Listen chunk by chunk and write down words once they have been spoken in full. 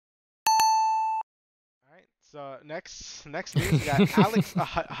So next news we got Alex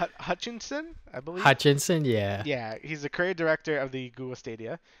Hutchinson, I believe. Hutchinson, yeah. Yeah, he's the creative director of the Google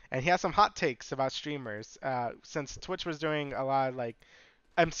Stadia, and he has some hot takes about streamers. Since Twitch was doing a lot of like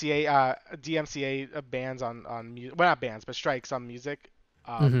MCA, DMCA bans on music, well not bans, but strikes on music.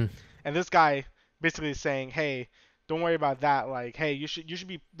 Um, Hmm. and this guy basically saying, hey, don't worry about that. Like, hey, you should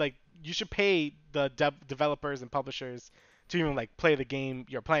be like you should pay the developers and publishers to even like play the game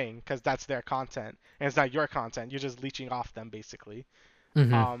you're playing because that's their content and it's not your content. You're just leeching off them basically.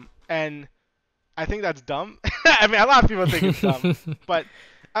 Hmm. And I think that's dumb. I mean, a lot of people think it's dumb, but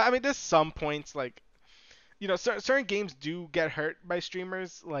I mean, there's some points like certain games do get hurt by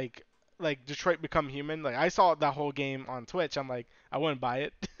streamers, like Detroit Become Human. Like I saw that whole game on Twitch. I'm like, I wouldn't buy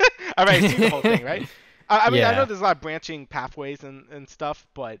it. I've already seen the whole thing, right? I mean, I know Yeah. there's a lot of branching pathways and stuff,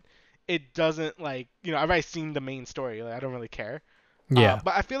 but it doesn't like I've already seen the main story. Like I don't really care. Yeah.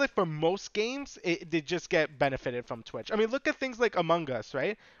 But I feel like for most games, they just get benefited from Twitch. I mean, look at things like Among Us,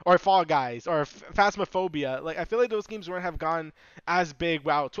 right? Or Fall Guys, or Phasmophobia. Like, I feel like those games wouldn't have gone as big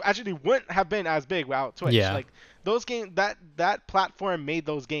without actually wouldn't have been as big without Twitch. Yeah. Like, those games, that platform made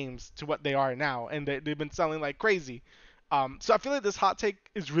those games to what they are now, and they've been selling like crazy. So I feel like this hot take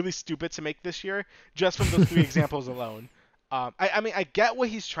is really stupid to make this year, just from those three examples alone. I mean, I get what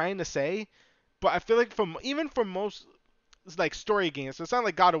he's trying to say, but I feel like even for most like story games. So it's not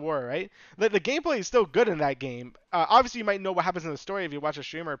like God of War, right? Like the gameplay is still good in that game. Obviously, you might know what happens in the story if you watch a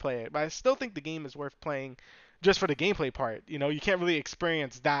streamer play it, but I still think the game is worth playing just for the gameplay part. You can't really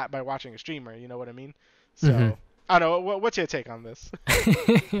experience that by watching a streamer. You know what I mean? Hmm. So I don't know. What's your take on this?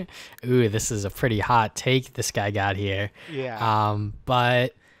 Ooh, this is a pretty hot take this guy got here. Yeah.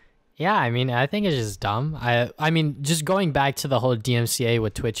 But yeah, I mean, I think it's just dumb. I mean, just going back to the whole DMCA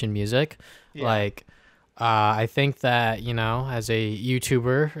with Twitch and music, Yeah. like, I think that, as a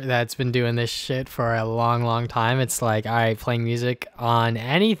YouTuber that's been doing this shit for a long, long time, it's like, all right, playing music on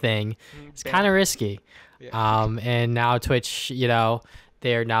anything, it's kind of Banned. risky. Yeah. And now Twitch,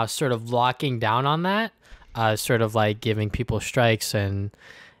 they're now sort of locking down on that, sort of like giving people strikes. And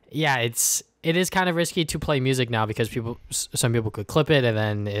yeah, it is kind of risky to play music now because some people could clip it and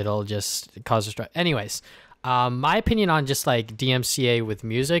then it'll just cause a strike. Anyways, my opinion on just like DMCA with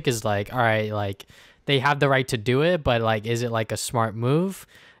music is like, all right, like they have the right to do it, but like, is it like a smart move?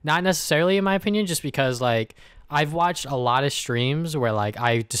 Not necessarily, in my opinion, just because like I've watched a lot of streams where like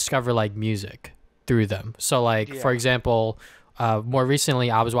I discover like music through them. So like, for Yeah. example, more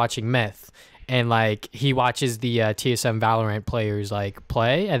recently I was watching Myth, and like he watches the TSM Valorant players like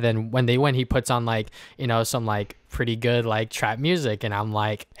play, and then when they win, he puts on like some like pretty good like trap music, and I'm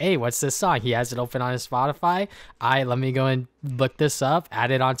like, hey, what's this song? He has it open on his Spotify. Let me go and look this up,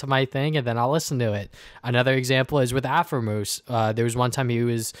 add it onto my thing, and then I'll listen to it. Another example is with Afromoose. There was one time he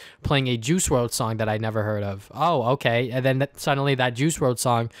was playing a Juice World song that I never heard of. Oh, okay, and then suddenly that Juice World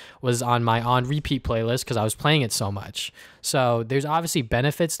song was on my on repeat playlist because I was playing it so much. So there's obviously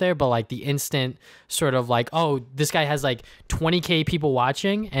benefits there, but like the instant sort of like, oh, this guy has like 20K people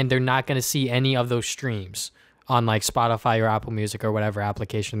watching and they're not going to see any of those streams on like Spotify or Apple Music or whatever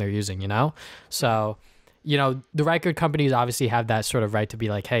application they're using. So, the record companies obviously have that sort of right to be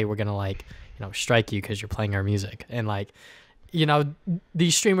like, hey, we're going to like, strike you because you're playing our music. And like,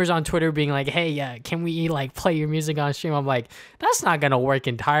 these streamers on Twitter being like, hey, yeah, can we like play your music on stream? I'm like, that's not going to work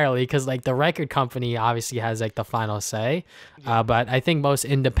entirely because like the record company obviously has like the final say. Yeah. But I think most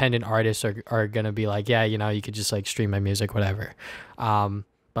independent artists are going to be like, yeah, you could just like stream my music, whatever.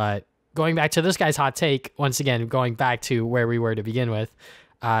 But going back to this guy's hot take, once again, going back to where we were to begin with,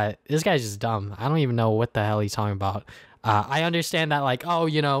 this guy's just dumb. I don't even know what the hell he's talking about. I understand that, like, oh,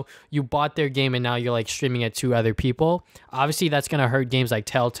 you bought their game and now you're like streaming it to other people. Obviously, that's gonna hurt games like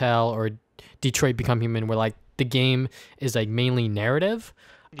Telltale or Detroit Become Human, where like the game is like mainly narrative.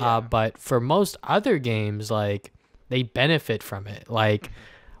 Yeah. But for most other games, like they benefit from it. Like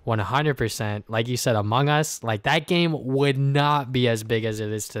 100%, like you said, Among Us, like that game would not be as big as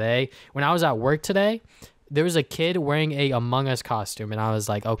it is today. When I was at work today, there was a kid wearing a Among Us costume, and I was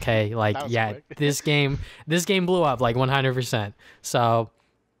like, okay, like That was yeah, quick. this game blew up like 100%. So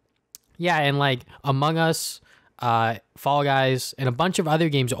yeah, and like Among Us, Fall Guys, and a bunch of other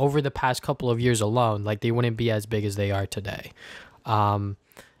games over the past couple of years alone, like they wouldn't be as big as they are today.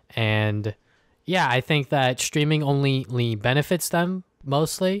 And yeah, I think that streaming only benefits them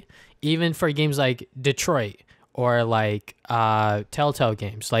mostly, even for games like Detroit or like Telltale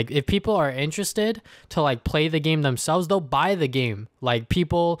games. Like if people are interested to like play the game themselves, they'll buy the game. Like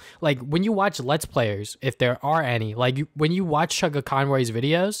people like when you watch Let's Players, if there are any, like when you watch Chugga Conroy's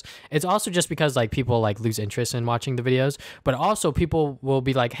videos, it's also just because like people like lose interest in watching the videos, but also people will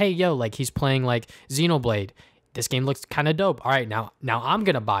be like, hey yo, like he's playing like Xenoblade. This game looks kind of dope. All right, now I'm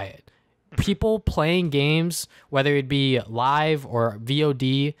gonna buy it. People playing games, whether it be live or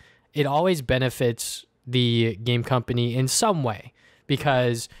VOD, it always benefits the game company in some way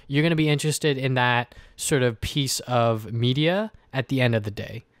because you're going to be interested in that sort of piece of media at the end of the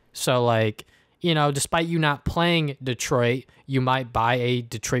day. So like, you know, despite you not playing Detroit, you might buy a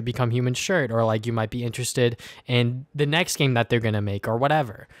Detroit Become Human shirt, or like you might be interested in the next game that they're going to make or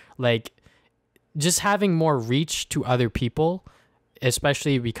whatever. Like just having more reach to other people,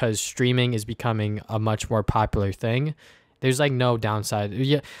 especially because streaming is becoming a much more popular thing. There's like no downside.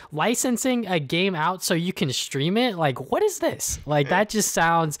 Yeah, licensing a game out so you can stream it, like what is this? Like that just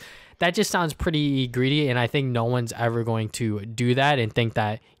sounds pretty greedy, and I think no one's ever going to do that and think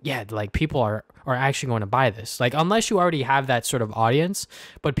that yeah, like people are actually going to buy this. Like unless you already have that sort of audience,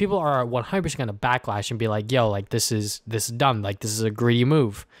 but people are 100% going to backlash and be like, "Yo, like this is dumb. Like this is a greedy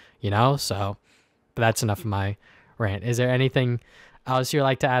move." You know? So, but that's enough of my rant. Is there anything else you'd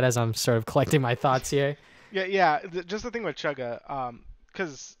like to add as I'm sort of collecting my thoughts here? Yeah. Just the thing with Chugga,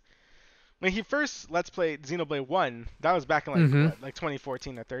 because when he first Let's Play Xenoblade 1, that was back in Mm-hmm. like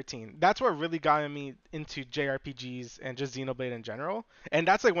 2014 or 13. That's what really got me into JRPGs and just Xenoblade in general. And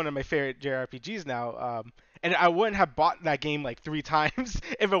that's like one of my favorite JRPGs now. And I wouldn't have bought that game like 3 times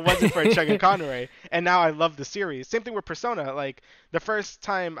if it wasn't for Chugga Conroy. And now I love the series. Same thing with Persona. Like the first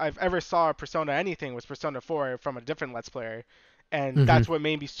time I've ever saw Persona anything was Persona 4 from a different Let's Player. And Mm-hmm. that's what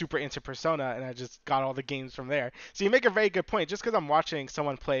made me super into Persona, and I just got all the games from there. So you make a very good point. Just because I'm watching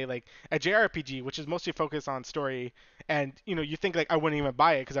someone play like a JRPG, which is mostly focused on story, and you know you think like I wouldn't even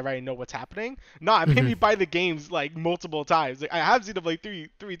buy it because I already know what's happening. No, I made Mm-hmm. me buy the games like multiple times. Like I have Xenoblade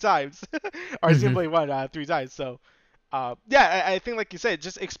three times, or Mm-hmm. Xenoblade 1 3 times. So yeah, I think like you said,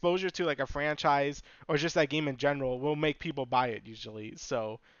 just exposure to like a franchise or just that game in general will make people buy it usually.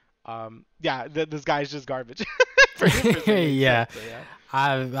 So yeah, this guy's just garbage for saying Yeah. so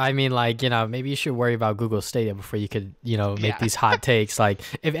yeah. I mean, like, you know, maybe you should worry about Google Stadia before you could, you know, make Yeah. these hot takes. Like,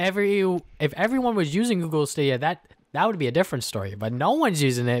 if everyone was using Google Stadia, that would be a different story. But no one's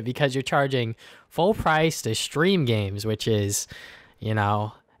using it because you're charging full price to stream games, which is, you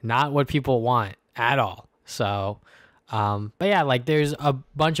know, not what people want at all. So, but yeah, like there's a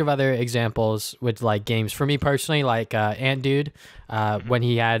bunch of other examples with like games. For me personally, like Ant Dude, Hmm. when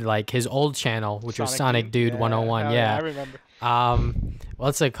he had like his old channel, which was Sonic Sonic Dude. Dude Yeah. 101, Hell yeah, I yeah. remember.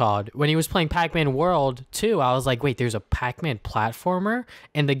 What's it called? When he was playing Pac-Man World 2, I was like, wait, there's a Pac-Man platformer,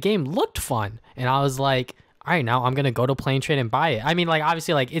 and the game looked fun, and I was like, all right, now I'm gonna go to Plane Trade and buy it. I mean, like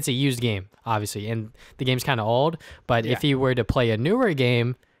obviously, like it's a used game, obviously, and the game's kind of old. But Yeah. if he were to play a newer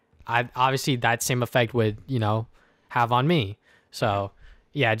game, I obviously that same effect would, you know, have on me. Hmm. So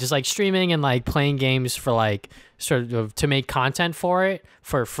yeah, just like streaming and like playing games for like sort of to make content for it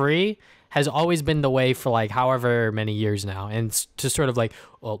for free has always been the way for like however many years now. And to sort of like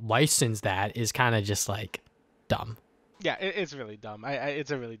license that is kind of just like dumb. Yeah, it's really dumb.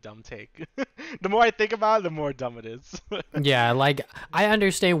 It's a really dumb take. The more I think about it, the more dumb it is. Yeah, like I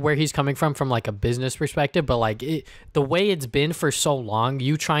understand where he's coming from like a business perspective, but like the way it's been for so long,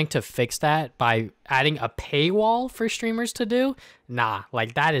 you trying to fix that by adding a paywall for streamers to do, nah,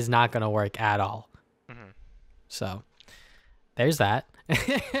 like that is not gonna work at all. Mhm. So there's that.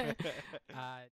 uh,